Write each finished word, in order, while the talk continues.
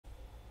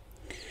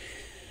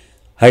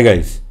Hi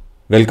guys,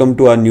 welcome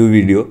to our new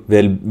video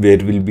where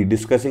we'll be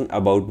discussing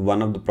about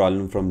one of the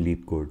problem from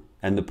LeetCode,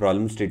 and the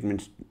problem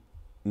statement's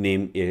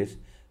name is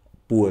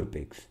poor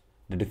pigs.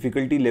 The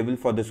difficulty level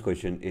for this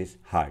question is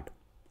hard.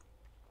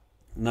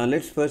 Now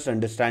let's first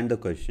understand the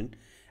question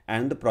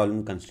and the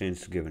problem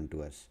constraints given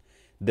to us.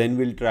 Then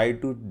we'll try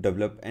to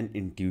develop an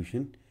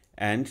intuition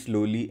and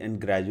slowly and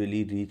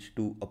gradually reach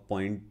to a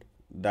point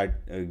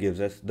that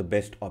gives us the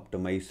best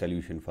optimized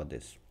solution for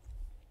this.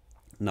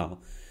 Now,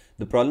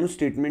 the problem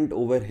statement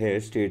over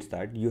here states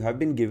that you have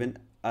been given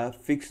a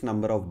fixed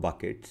number of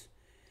buckets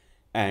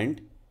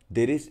and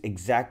there is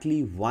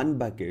exactly one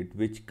bucket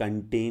which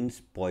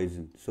contains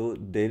poison. So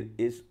there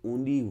is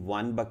only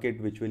one bucket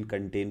which will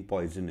contain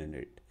poison in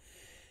it.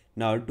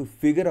 Now, to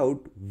figure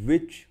out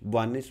which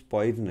one is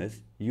poisonous,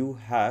 you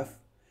have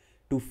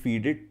to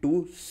feed it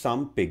to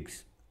some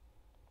pigs,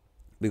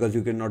 because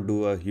you cannot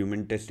do a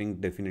human testing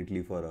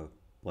definitely for a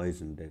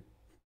poison death.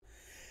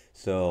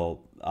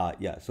 So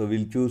so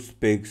we'll choose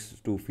pigs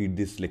to feed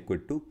this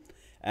liquid to,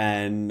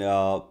 and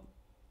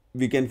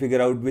we can figure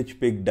out which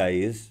pig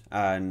dies,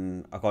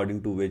 and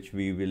according to which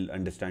we will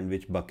understand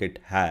which bucket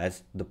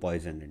has the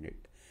poison in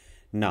it.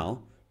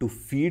 Now, to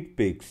feed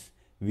pigs,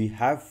 we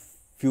have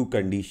few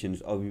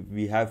conditions, or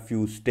we have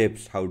few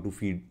steps how to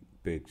feed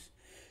pigs.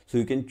 So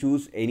you can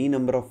choose any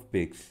number of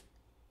pigs.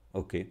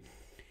 Okay.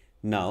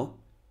 Now,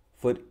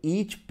 for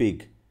each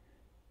pig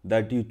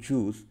that you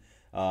choose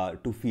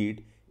to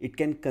feed, it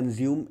can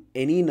consume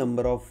any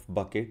number of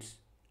buckets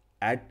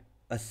at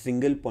a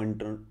single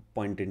point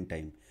in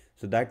time.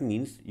 So that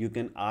means you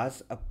can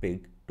ask a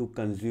pig to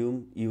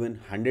consume even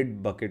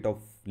 100 bucket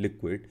of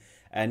liquid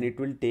and it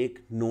will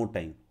take no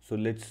time. So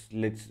let's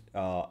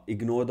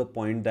ignore the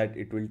point that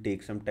it will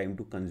take some time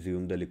to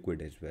consume the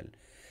liquid as well.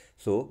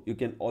 So you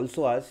can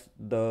also ask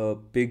the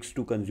pigs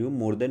to consume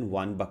more than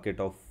one bucket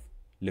of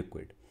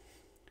liquid.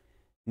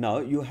 Now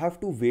you have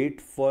to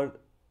wait for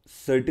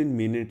certain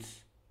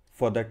minutes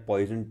for that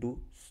poison to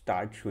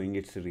start showing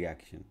its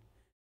reaction.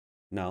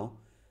 Now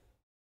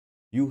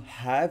you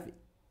have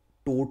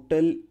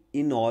total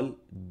in all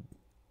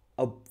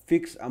a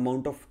fixed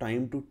amount of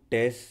time to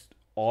test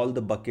all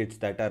the buckets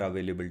that are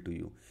available to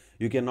you.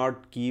 You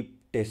cannot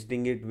keep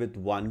testing it with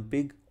one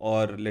pig,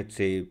 or let's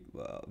say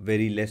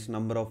very less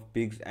number of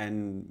pigs,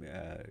 and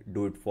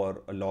do it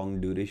for a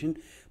long duration,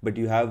 but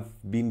you have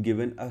been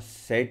given a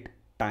set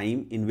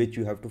time in which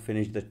you have to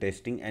finish the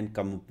testing and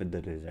come up with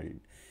the result.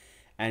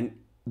 And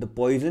the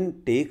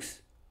poison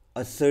takes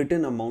a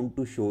certain amount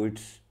to show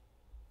its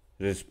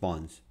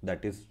response.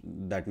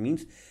 That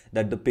means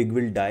that the pig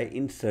will die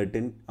in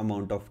certain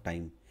amount of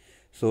time.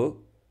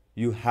 So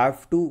you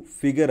have to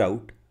figure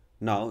out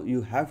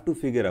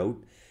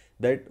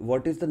that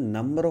what is the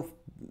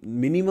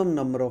minimum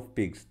number of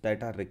pigs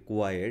that are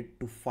required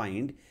to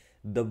find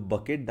the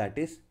bucket that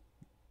is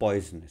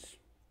poisonous.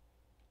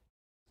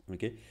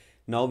 Okay.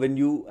 Now when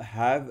you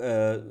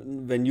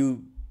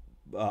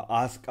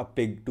ask a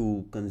pig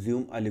to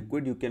consume a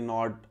liquid, you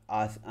cannot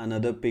ask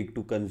another pig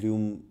to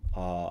consume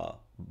a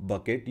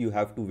bucket. You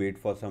have to wait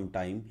for some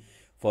time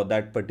for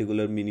that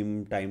particular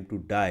minimum time to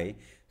die,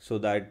 so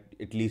that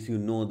at least you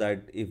know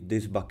that if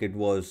this bucket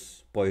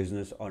was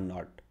poisonous or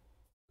not.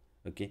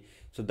 Okay,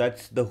 so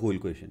that's the whole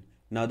question.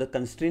 Now the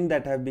constraint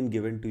that have been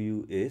given to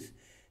you is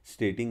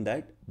stating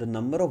that the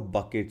number of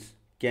buckets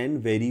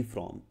can vary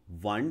from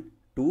 1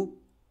 to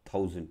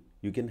 1000.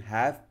 You can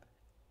have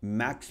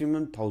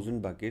maximum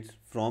 1000 buckets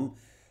from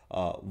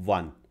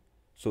 1.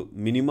 So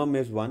minimum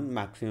is 1,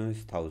 maximum is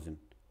 1000,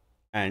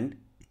 and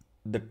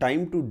the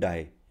time to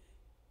die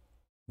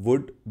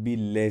would be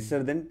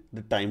lesser than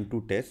the time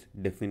to test,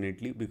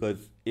 definitely,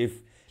 because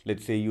if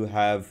let's say you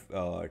have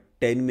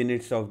 10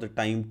 minutes of the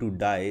time to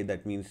die,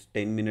 that means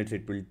 10 minutes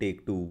it will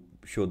take to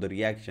show the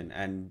reaction,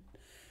 and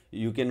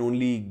you can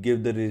only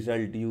give the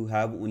result, you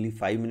have only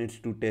 5 minutes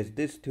to test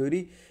this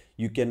theory.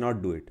 You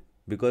cannot do it,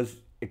 because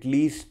at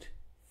least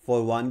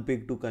for one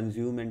pig to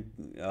consume and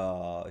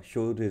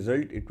show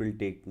result, it will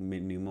take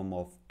minimum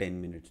of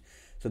 10 minutes.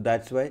 So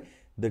that's why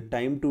the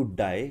time to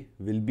die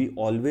will be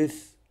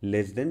always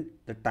less than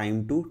the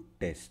time to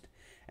test,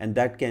 and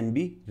that can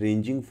be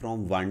ranging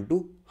from 1 to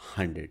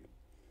 100.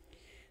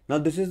 Now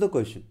this is the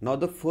question. Now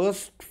the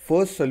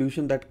first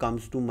solution that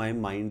comes to my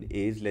mind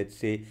is, let's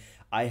say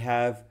I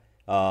have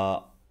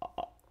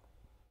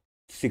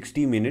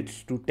 60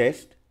 minutes to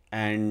test,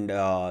 and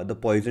the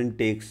poison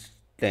takes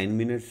 10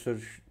 minutes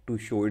to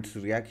show its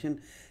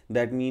reaction.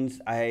 That means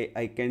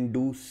I can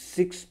do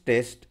 6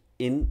 tests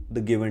in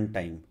the given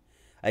time.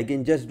 I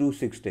can just do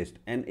 6 tests,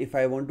 and if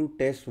I want to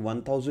test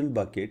 1000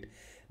 bucket,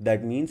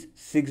 that means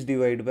 6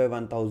 divided by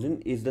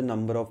 1000 is the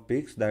number of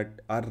pigs that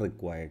are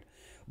required.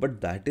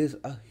 But that is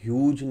a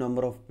huge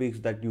number of pigs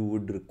that you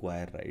would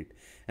require, right?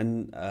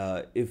 And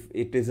if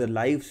it is a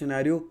live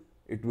scenario,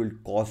 it will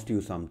cost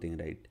you something,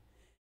 right?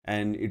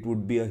 And it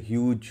would be a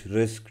huge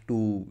risk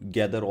to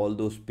gather all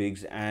those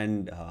pigs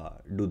and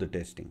do the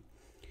testing.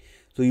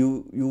 So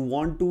you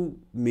want to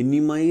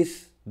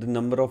minimize the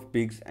number of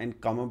pigs and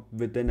come up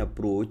with an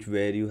approach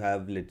where you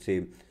have, let's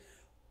say,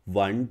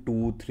 1,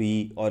 2,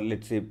 3, or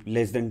let's say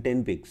less than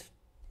 10 pigs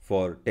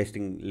for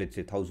testing, let's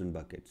say 1000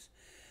 buckets.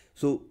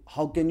 So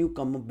how can you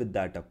come up with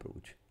that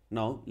approach?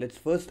 Now let's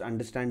first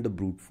understand the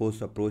brute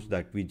force approach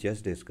that we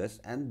just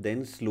discussed, and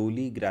then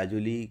slowly,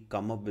 gradually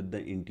come up with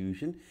the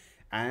intuition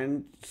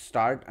and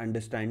start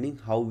understanding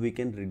how we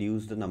can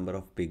reduce the number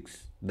of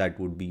pigs that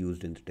would be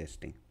used in the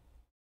testing.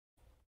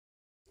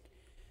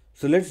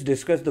 So let's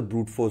discuss the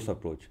brute force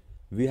approach.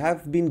 We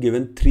have been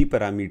given three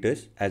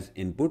parameters as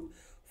input.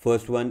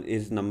 First one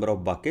is number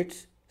of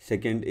buckets,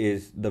 second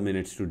is the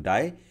minutes to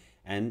die,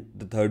 and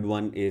the third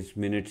one is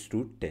minutes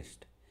to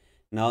test.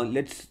 Now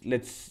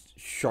let's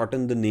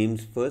shorten the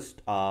names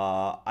first.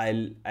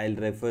 I'll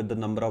refer the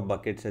number of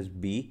buckets as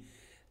B,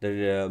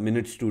 the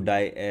minutes to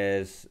die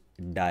as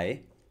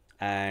die,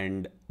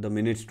 and the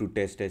minutes to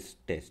test as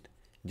test,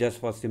 just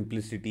for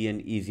simplicity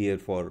and easier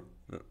for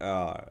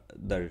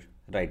the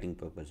writing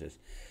purposes.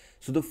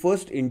 So the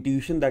first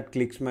intuition that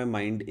clicks my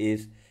mind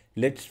is,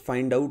 let's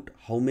find out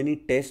how many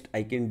tests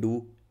I can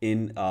do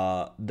in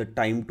the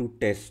time to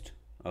test.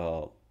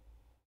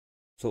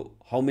 So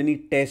how many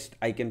tests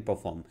I can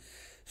perform.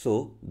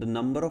 So the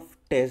number of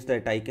tests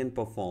that I can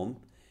perform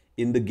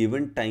in the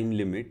given time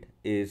limit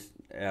is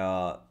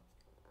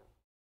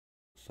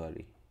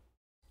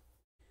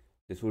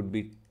this would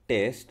be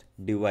test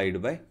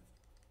divided by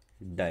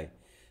die.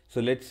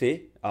 So let's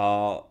say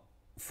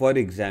for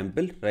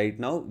example, right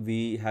now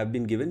we have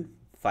been given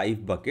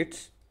 5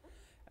 buckets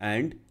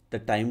and the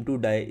time to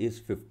die is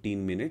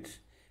 15 minutes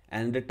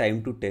and the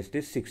time to test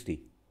is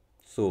 60.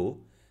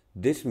 So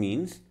this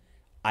means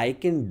I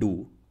can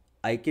do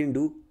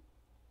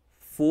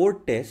 4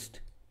 tests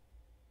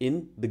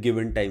in the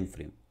given time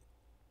frame.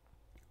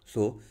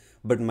 So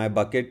but my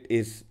bucket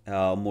is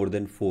more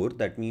than 4.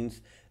 That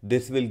means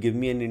this will give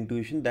me an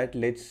intuition that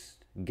let's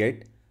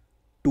get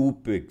 2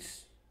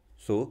 pigs.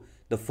 So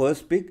the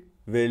first pig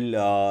will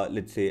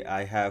let's say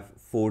I have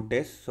 4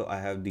 tests, so I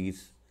have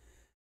these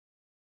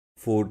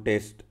 4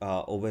 tests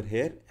over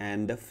here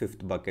and the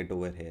 5th bucket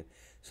over here.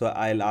 So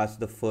I'll ask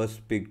the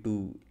first pig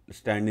to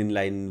stand in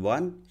line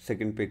 1,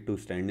 second pig to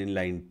stand in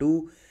line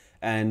 2,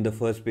 and the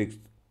first pig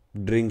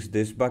drinks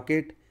this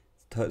bucket,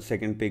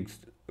 second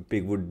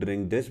pig would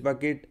drink this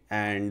bucket,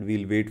 and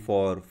we'll wait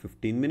for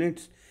 15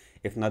 minutes.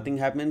 If nothing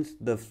happens,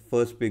 the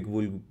first pig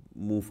will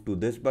move to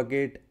this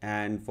bucket,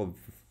 and for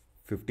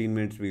 15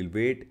 minutes we'll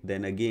wait,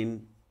 then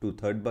again to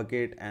third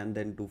bucket and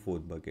then to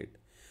fourth bucket.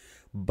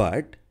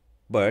 But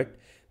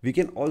we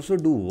can also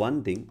do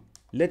one thing.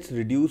 Let's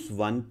reduce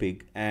one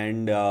pig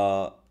and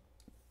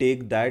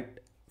take that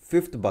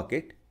 5th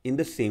bucket in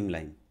the same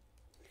line.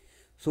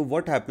 So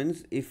what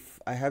happens if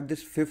I have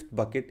this 5th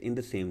bucket in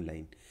the same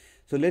line?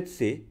 So let's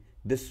say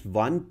this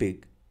one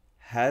pig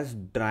has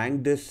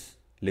drank this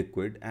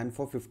liquid and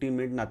for 15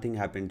 minutes nothing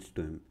happens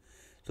to him.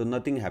 So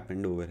nothing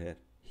happened over here.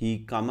 He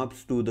comes up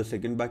to the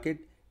second bucket,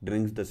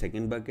 drinks the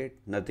second bucket,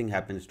 nothing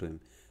happens to him.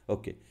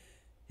 Okay.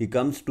 He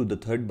comes to the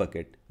third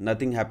bucket,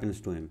 nothing happens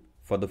to him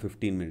for the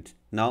 15 minutes.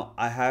 Now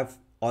I have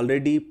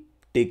already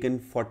taken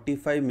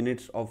 45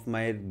 minutes of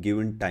my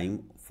given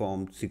time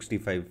from 60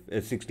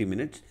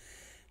 minutes.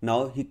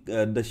 Now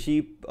the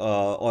sheep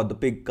or the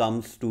pig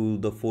comes to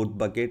the 4th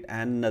bucket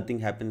and nothing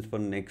happens for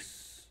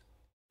next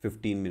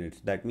 15 minutes.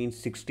 That means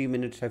 60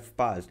 minutes have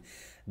passed.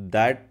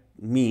 That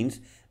means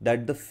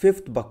that the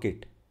 5th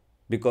bucket,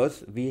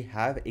 because we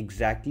have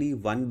exactly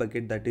one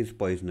bucket that is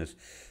poisonous.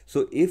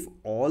 So if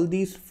all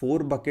these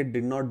 4 buckets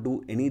did not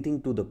do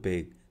anything to the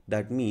pig,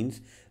 that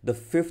means the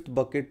 5th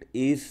bucket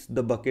is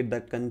the bucket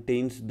that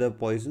contains the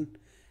poison,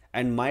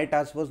 and my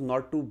task was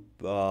not to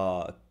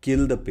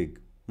kill the pig.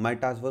 My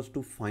task was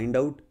to find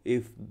out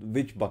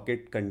which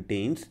bucket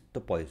contains the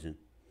poison.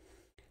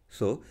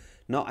 So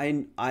now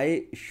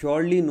I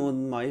surely know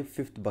my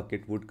 5th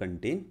bucket would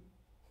contain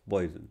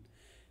poison.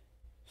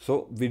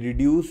 So we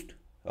reduced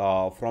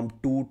from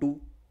 2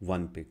 to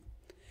 1 pig.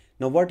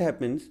 Now what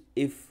happens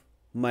if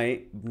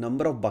my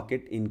number of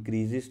bucket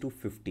increases to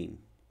 15?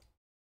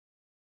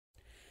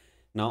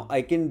 Now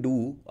I can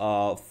do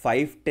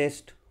 5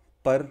 tests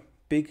per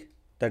pig.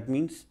 That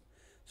means,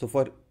 so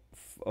for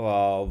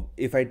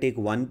if I take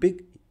one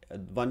pig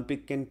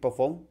can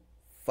perform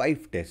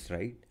 5 tests,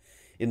 right,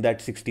 in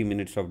that 60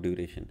 minutes of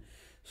duration.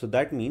 So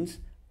that means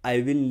I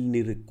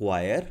will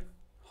require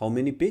how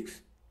many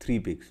pigs? 3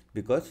 pigs,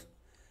 because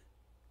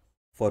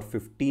for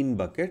 15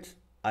 buckets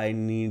I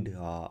need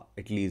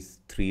at least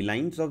 3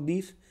 lines of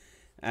these,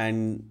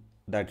 and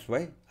that's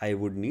why I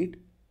would need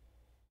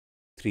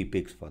 3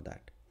 pigs for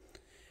that.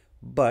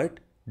 But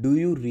do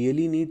you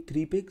really need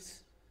 3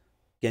 pigs?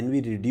 Can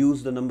we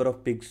reduce the number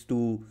of pigs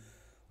to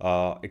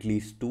at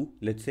least 2,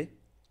 let's say?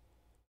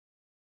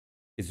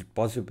 Is it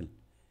possible?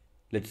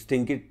 Let's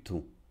think it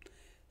through.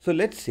 So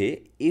let's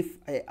say if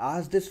I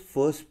ask this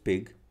first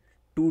pig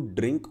to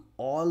drink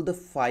all the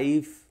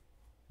 5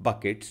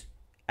 buckets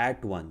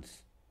at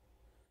once,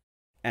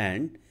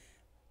 and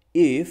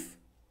if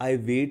I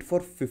wait for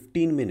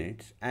 15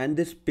 minutes and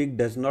this pig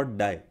does not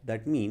die,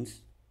 that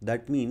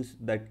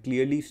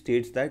clearly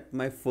states that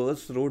my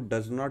first row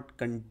does not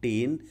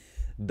contain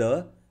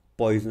the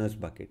poisonous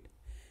bucket.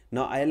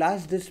 Now I'll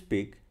ask this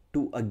pig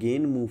to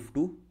again move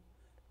to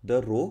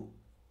the row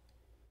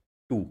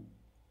 2,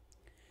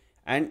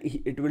 and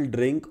it will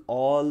drink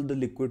all the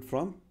liquid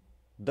from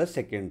the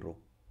second row.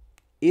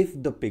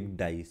 If the pig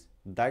dies,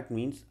 that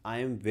means I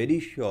am very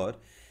sure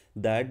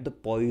that the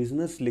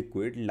poisonous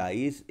liquid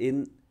lies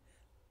in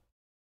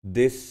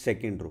this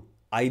second row,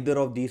 either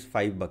of these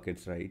 5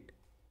 buckets, right?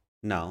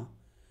 Now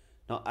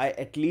I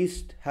at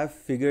least have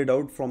figured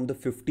out from the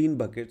 15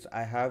 buckets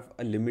I have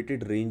a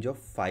limited range of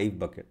 5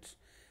 buckets.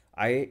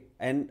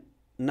 And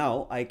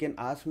now I can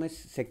ask my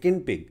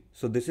second pig.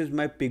 So this is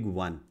my pig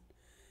 1.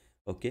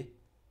 Okay.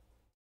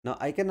 Now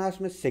I can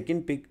ask my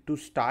second pig to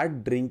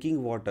start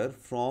drinking water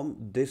from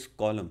this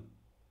column.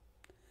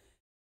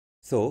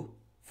 So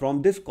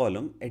from this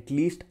column, at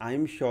least I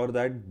am sure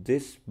that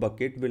this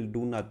bucket will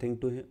do nothing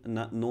to him,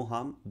 no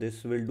harm.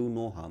 This will do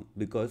no harm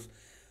because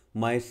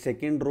my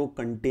second row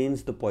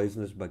contains the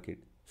poisonous bucket.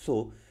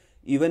 So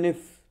even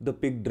if the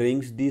pig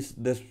drinks these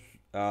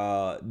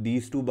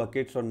 2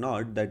 buckets or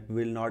not, that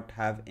will not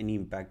have any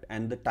impact,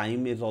 and the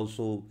time is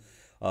also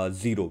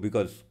 0,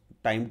 because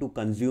time to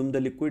consume the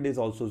liquid is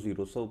also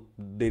 0. So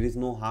there is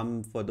no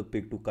harm for the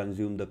pig to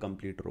consume the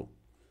complete row.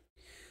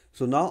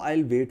 So now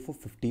I'll wait for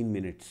 15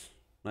 minutes.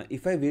 Now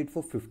if I wait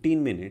for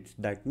 15 minutes,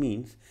 that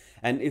means,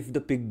 and if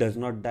the pig does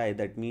not die,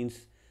 that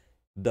means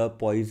the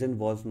poison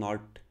was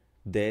not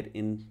there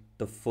in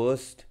the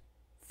first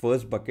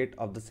bucket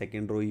of the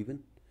second row even.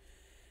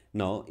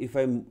 Now if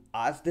I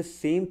ask the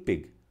same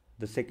pig,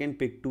 the second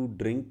pig, to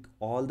drink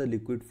all the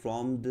liquid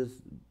from this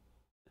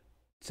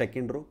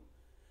second row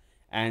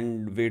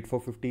and wait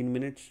for 15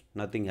 minutes,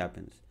 nothing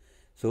happens.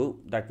 So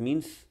that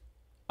means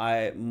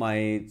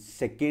my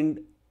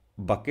second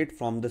bucket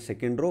from the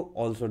second row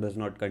also does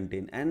not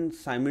contain, and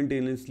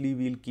simultaneously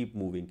we'll keep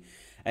moving.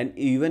 And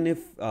even if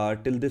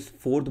till this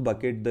 4th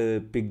bucket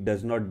the pig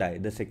does not die,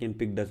 the second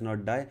pig does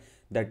not die,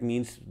 that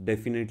means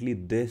definitely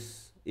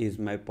this is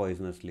my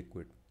poisonous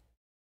liquid,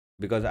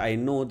 because I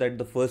know that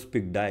the first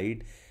pig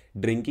died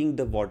drinking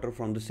the water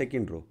from the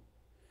second row.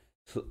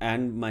 So,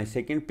 and my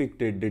second pig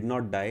did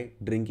not die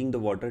drinking the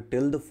water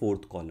till the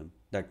 4th column.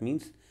 That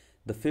means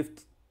the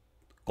 5th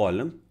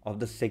column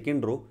of the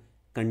second row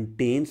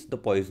contains the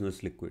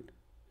poisonous liquid.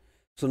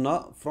 So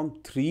now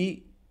from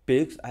 3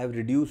 pigs I have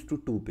reduced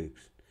to 2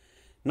 pigs.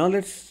 Now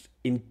let's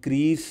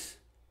increase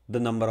the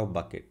number of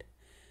bucket.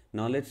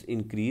 Now let's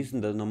increase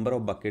the number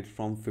of buckets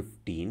from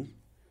 15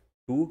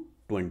 to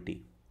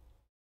 20.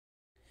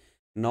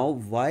 Now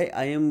why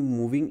I am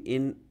moving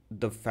in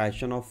the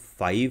fashion of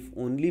 5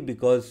 only?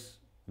 Because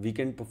we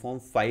can perform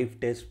 5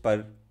 tests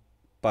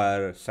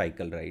per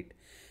cycle, right?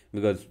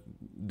 Because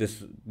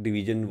this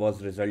division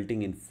was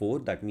resulting in 4,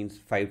 that means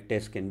 5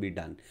 tests can be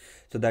done.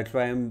 So that's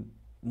why I'm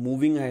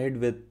moving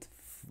ahead with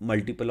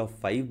multiple of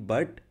 5,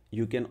 but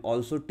you can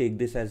also take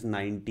this as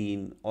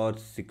 19 or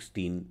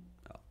 16,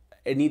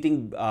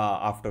 anything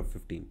after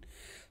 15.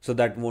 So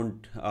that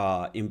won't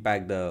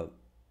impact the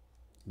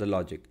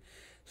logic.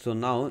 So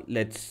now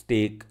let's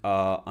take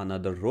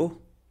another row.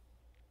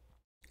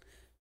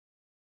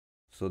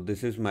 So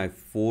this is my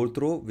 4th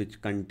row,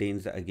 which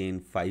contains again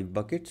 5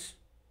 buckets.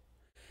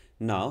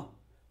 Now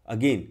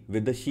again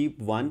with the sheep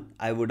 1,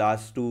 I would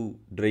ask to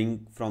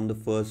drink from the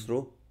first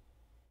row,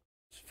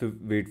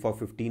 wait for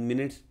 15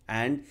 minutes,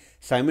 and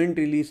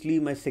simultaneously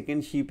my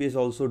second sheep is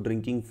also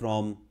drinking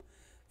from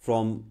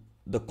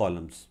the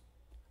columns.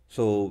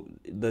 So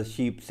the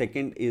sheep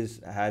second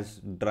has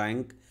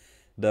drank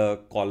the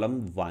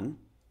column 1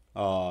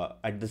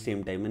 at the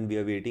same time, and we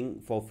are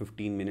waiting for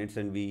 15 minutes,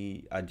 and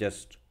we are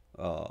just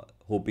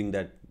hoping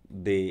that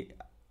they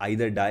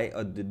either die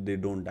or they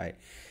don't die.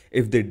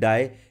 If they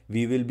die,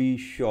 we will be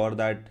sure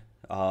that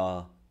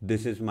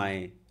this is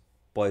my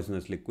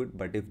poisonous liquid,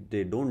 but if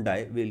they don't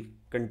die, we'll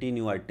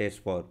continue our test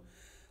for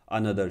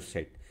another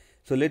set.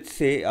 So let's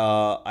say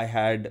I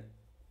had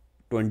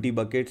 20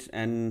 buckets,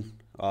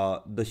 and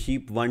the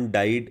sheep 1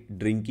 died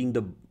drinking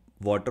the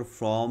water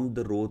from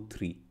the row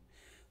 3.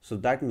 So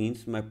that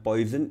means my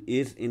poison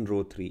is in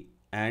row 3,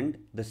 and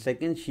the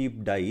second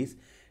sheep dies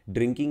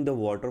drinking the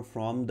water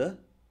from the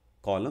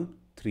column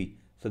 3.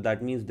 So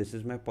that means this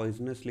is my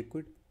poisonous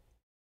liquid.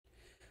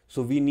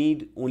 So we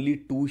need only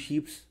 2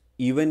 sheeps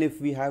even if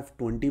we have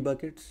 20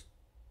 buckets.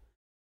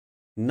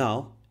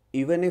 Now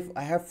even if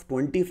I have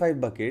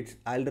 25 buckets,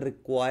 I'll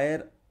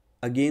require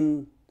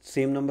again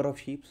same number of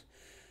sheeps.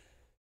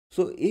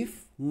 So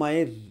if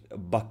my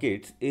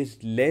buckets is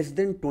less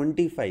than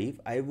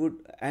 25,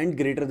 and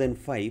greater than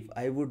 5,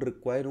 I would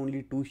require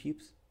only 2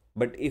 sheeps.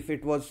 But if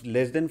it was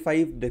less than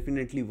 5,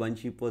 definitely 1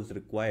 sheep was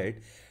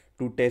required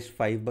to test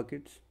 5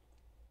 buckets.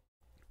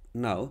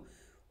 Now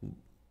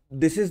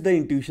this is the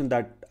intuition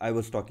that I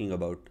was talking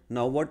about.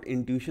 Now what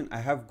intuition I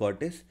have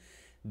got is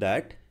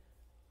that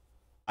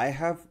I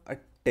have a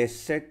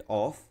test set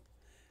of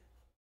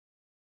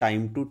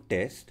time to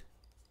test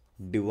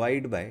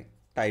divided by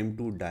time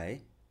to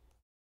die,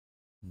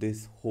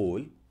 this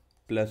whole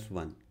plus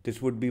 1.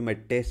 This would be my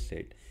test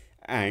set,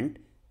 and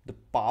the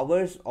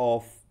powers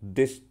of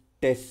this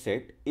test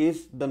set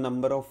is the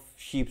number of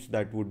sheeps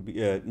that would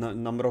be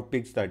number of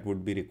pigs that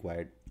would be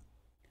required.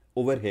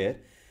 Over here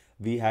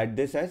we had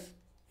this as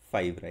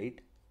 5, right?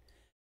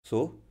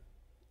 So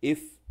if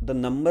the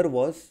number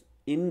was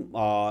in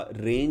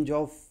range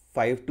of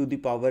 5 to the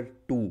power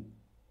 2,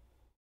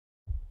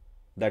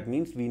 that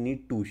means we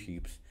need 2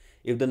 sheeps.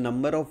 If the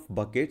number of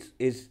buckets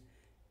is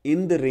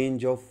in the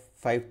range of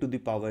 5 to the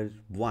power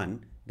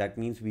 1, that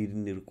means we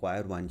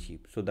require 1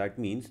 sheep. So that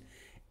means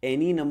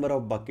any number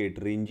of bucket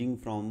ranging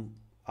from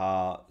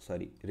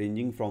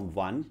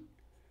 1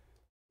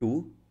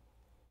 to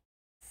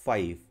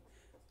 5,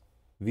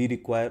 we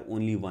require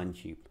only 1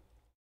 sheep.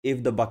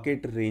 If the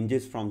bucket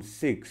ranges from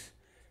 6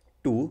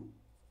 to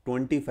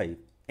 25,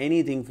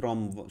 anything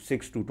from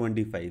 6 to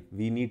 25,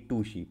 we need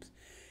 2 sheep.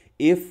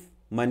 If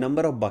my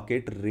number of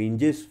bucket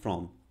ranges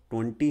from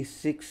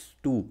 26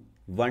 to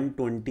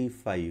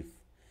 125,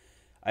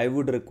 I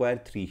would require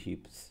 3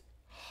 sheep.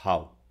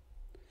 How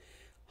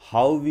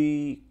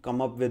we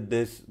come up with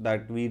this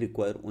that we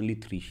require only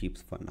 3 sheep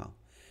for now?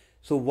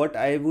 So what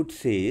I would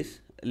say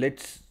is,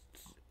 let's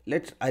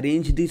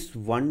arrange this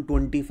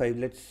 125.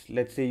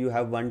 Let's say you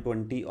have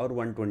 120 or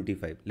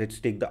 125. Let's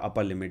take the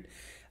upper limit.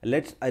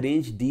 Let's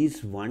arrange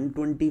these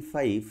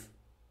 125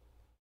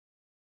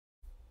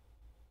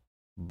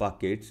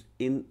 buckets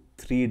in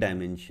 3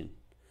 dimension.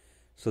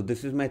 So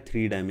this is my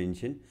 3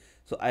 dimension.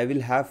 So I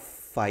will have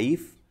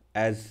 5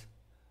 as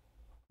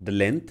the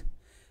length.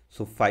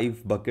 So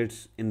 5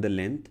 buckets in the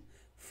length,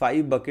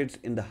 5 buckets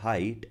in the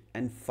height,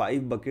 and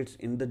 5 buckets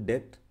in the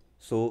depth.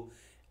 So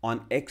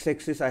on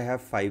x-axis I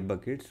have 5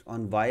 buckets,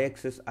 on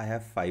y-axis I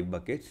have 5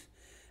 buckets,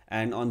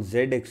 and on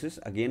z-axis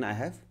again I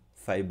have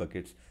 5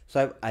 buckets.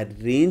 So I've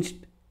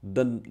arranged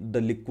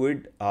the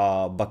liquid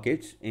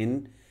buckets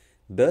in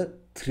the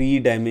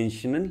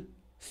 3-dimensional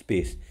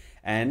space,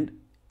 and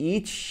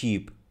each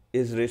sheep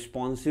is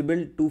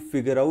responsible to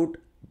figure out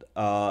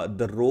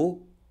the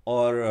row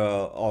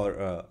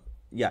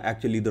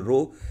actually the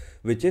row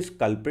which is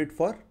culprit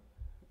for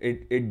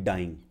it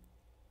dying,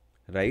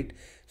 right?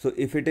 So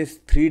if it is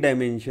 3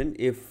 dimension,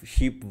 if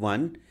sheep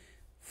 1,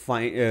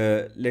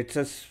 let's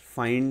us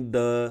find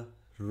the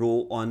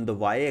row on the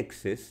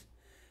y-axis,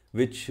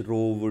 which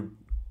row would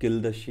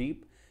kill the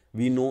sheep.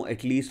 We know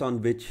at least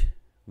on which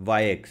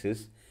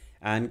y-axis,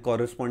 and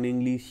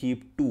correspondingly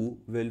sheep 2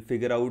 will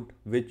figure out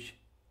which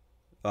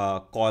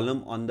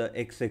column on the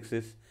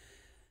x-axis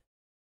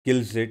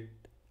kills it,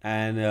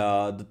 and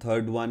the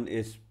third one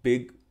is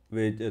pig,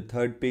 which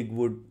third pig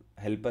would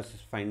help us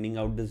finding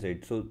out the z.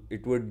 So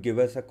it would give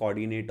us a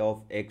coordinate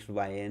of x,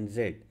 y, and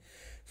z.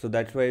 So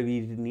that's why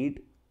we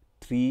need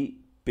 3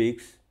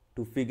 pigs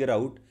to figure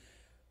out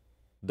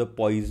the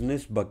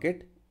poisonous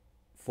bucket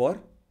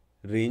for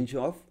range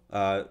of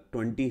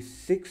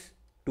 26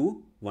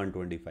 to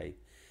 125.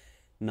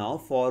 Now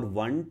for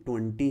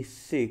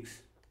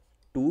 126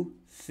 to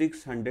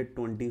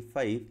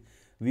 625,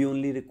 we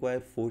only require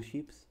 4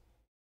 sheep.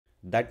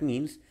 That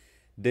means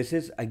this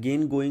is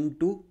again going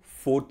to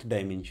 4th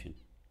dimension.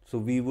 So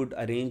we would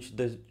arrange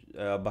the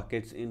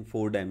buckets in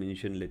 4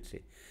 dimension, let's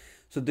say.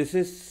 So this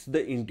is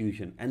the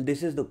intuition and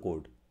this is the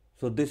code.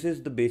 So this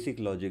is the basic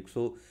logic.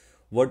 So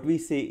what we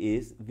say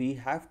is we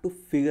have to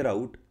figure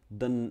out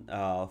the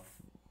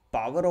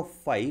power of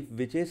 5,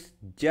 which is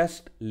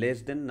just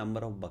less than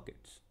number of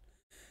buckets.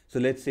 So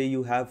let's say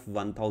you have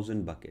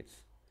 1000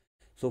 buckets.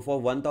 So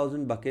for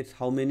 1000 buckets,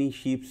 how many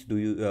sheep do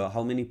you,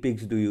 how many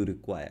pigs do you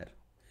require?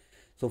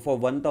 So for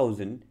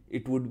 1000,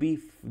 it would be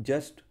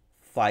just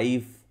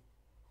 5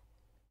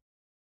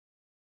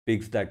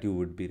 pigs that you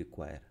would be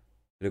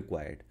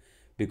required,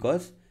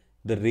 because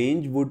the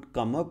range would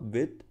come up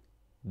with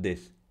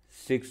this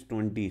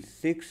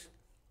 626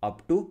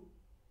 up to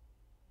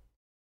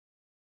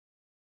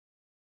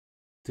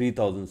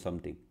 3000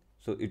 something.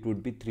 So it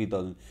would be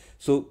 3000.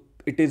 So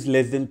it is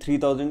less than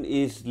 3000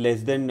 is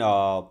less than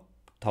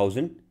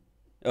 1000.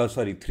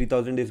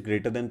 3000 is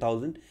greater than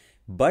 1000,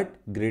 but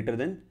greater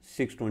than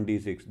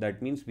 626.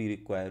 That means we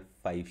require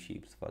 5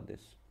 sheep for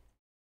this.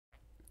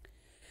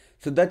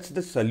 So that's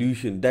the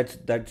solution. That's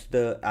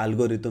the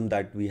algorithm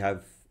that we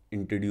have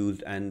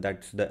introduced, and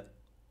that's the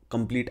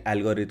complete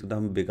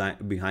algorithm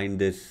behind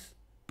this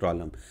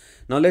problem.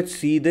 Now let's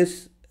see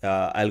this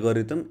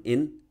algorithm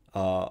in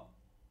the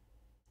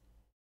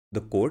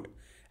code,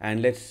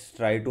 and let's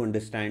try to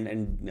understand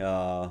and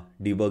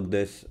debug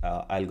this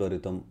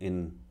algorithm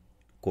in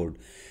code.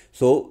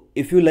 So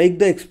if you like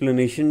the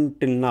explanation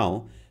till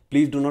now,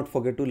 please do not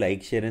forget to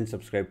like, share, and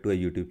subscribe to our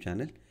YouTube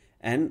channel,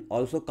 and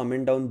also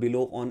comment down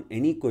below on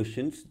any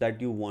questions that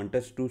you want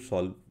us to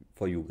solve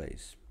for you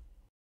guys.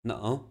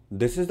 Now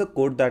this is the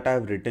code that I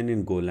have written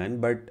in Golang,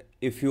 but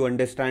if you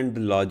understand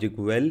the logic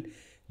well,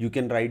 you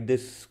can write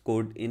this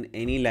code in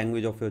any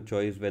language of your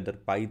choice, whether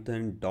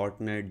Python,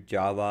 .NET,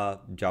 Java,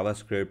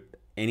 JavaScript,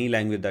 any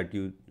language that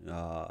you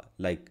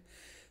like.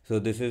 So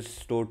this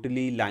is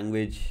totally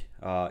language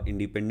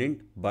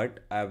independent, but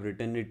I've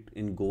written it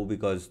in Go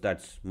because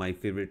that's my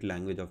favorite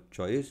language of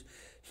choice.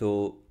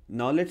 So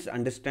now let's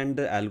understand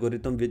the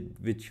algorithm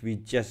which we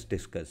just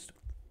discussed.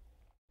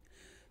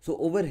 So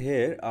over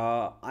here,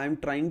 I'm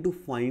trying to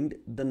find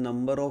the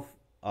number of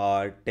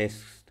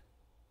tests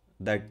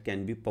that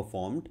can be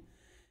performed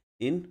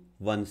in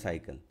one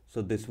cycle.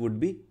 So this would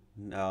be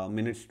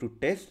minutes to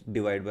test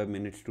divided by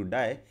minutes to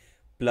die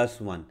plus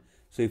 1.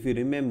 So if you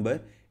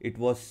remember, it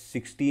was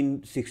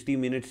 60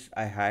 minutes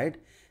I had,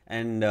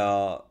 and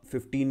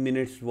 15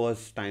 minutes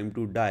was time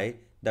to die.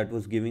 That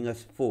was giving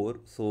us 4.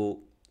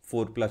 So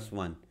 4 plus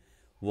 1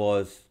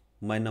 was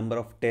my number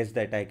of tests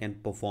that I can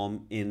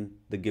perform in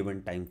the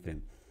given time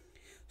frame.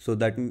 So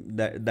that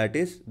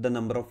is the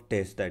number of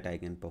tests that I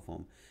can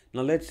perform.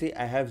 Now let's say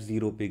I have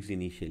 0 pigs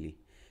initially.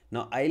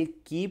 Now I'll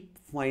keep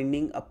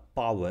finding a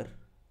power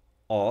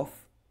of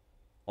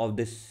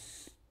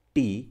this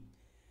t,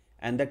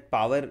 and that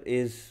power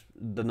is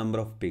the number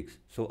of pigs.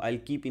 So I'll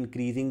keep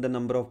increasing the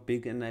number of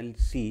pigs, and I'll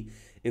see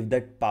if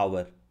that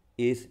power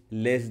is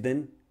less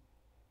than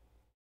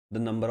the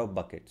number of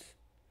buckets.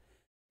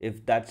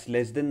 If that's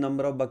less than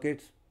number of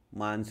buckets,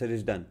 my answer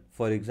is done.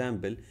 For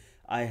example,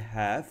 I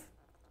have,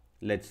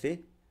 let's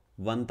say,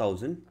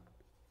 1000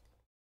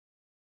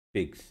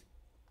 pigs.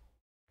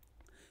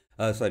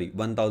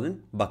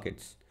 1000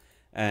 buckets,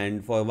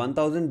 and for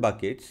 1000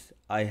 buckets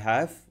I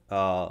have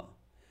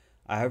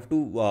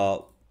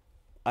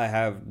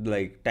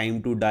like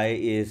time to die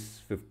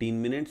is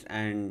 15 minutes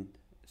and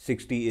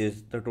 60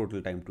 is the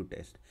total time to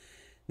test.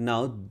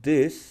 Now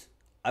this,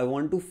 I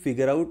want to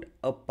figure out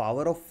a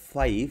power of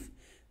 5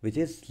 which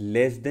is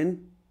less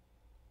than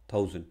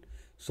 1000.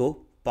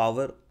 So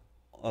power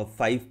of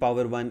 5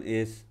 power 1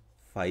 is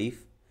 5,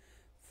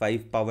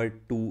 5 power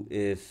 2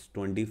 is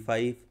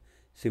 25,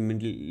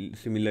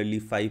 similarly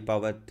 5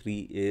 power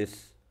 3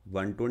 is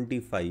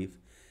 125,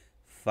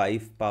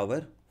 5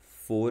 power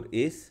 4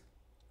 is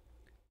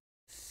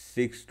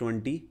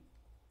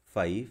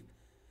 625,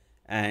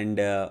 and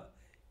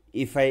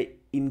if I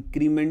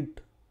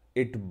increment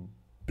it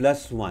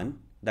plus 1,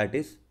 that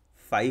is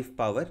 5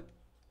 power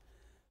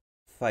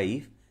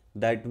 5,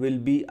 that will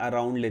be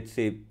around, let's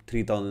say,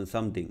 3000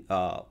 something.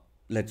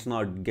 Let's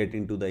not get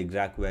into the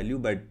exact value,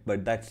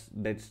 but that's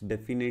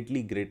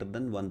definitely greater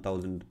than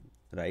 1000,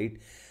 right?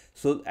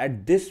 So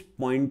at this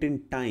point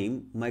in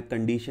time, my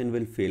condition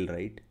will fail,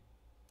 right?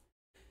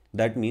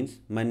 That means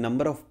my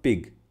number of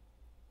pig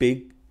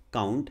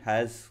count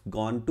has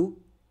gone to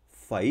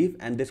 5,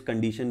 and this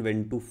condition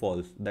went to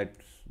false.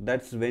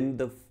 That's when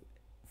the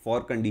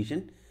for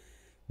condition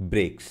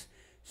breaks.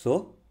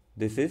 So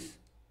this is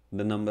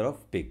the number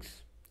of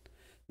pigs.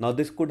 Now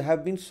this could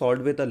have been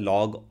solved with a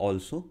log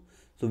also.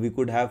 So we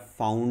could have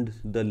found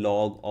the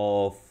log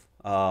of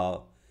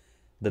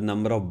the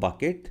number of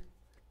bucket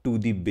to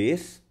the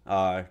base,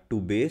 to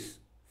base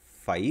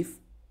 5,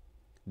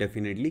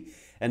 definitely,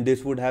 and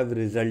this would have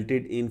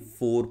resulted in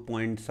 4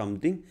 point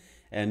something,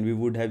 and we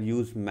would have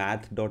used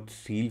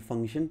math.ceil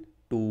function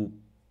to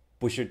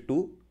push it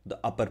to the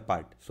upper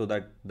part. So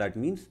that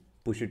means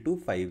push it to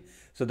 5.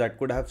 So that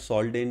could have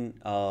solved in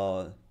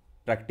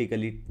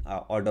practically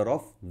order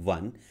of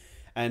 1,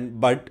 and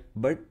but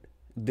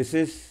this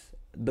is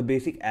the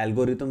basic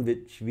algorithm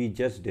which we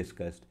just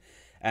discussed,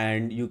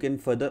 and you can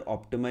further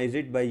optimize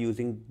it by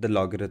using the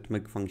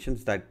logarithmic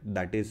functions.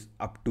 That is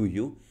up to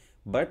you,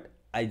 but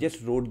I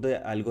just wrote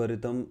the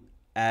algorithm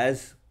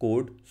as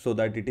code so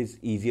that it is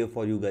easier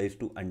for you guys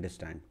to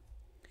understand.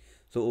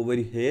 So over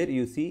here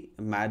you see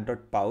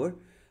math.power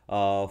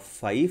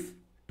 5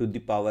 to the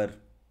power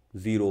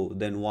 0,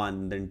 then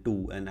 1, then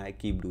 2, and I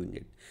keep doing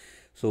it.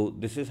 So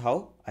this is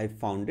how I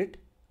found it,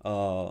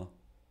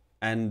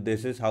 and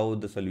this is how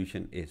the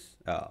solution is,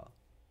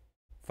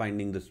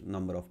 finding this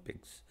number of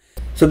pigs.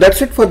 So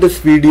that's it for this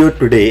video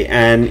today,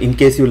 and in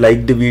case you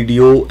liked the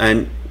video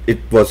and it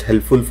was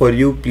helpful for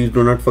you, please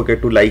do not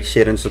forget to like,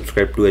 share and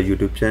subscribe to our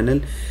YouTube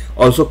channel.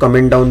 Also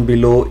comment down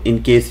below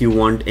in case you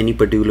want any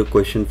particular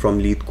question from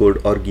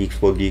leetcode or Geeks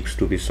for Geeks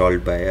to be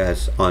solved by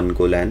us on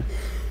Golang,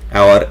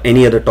 or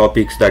any other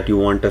topics that you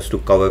want us to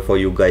cover for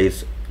you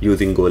guys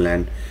using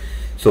Golang.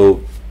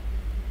 So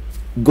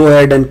go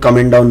ahead and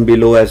comment down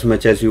below as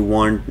much as you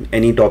want,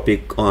 any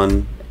topic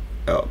on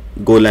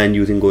Golang,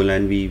 using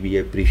Golang. We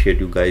appreciate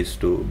you guys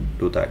to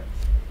do that.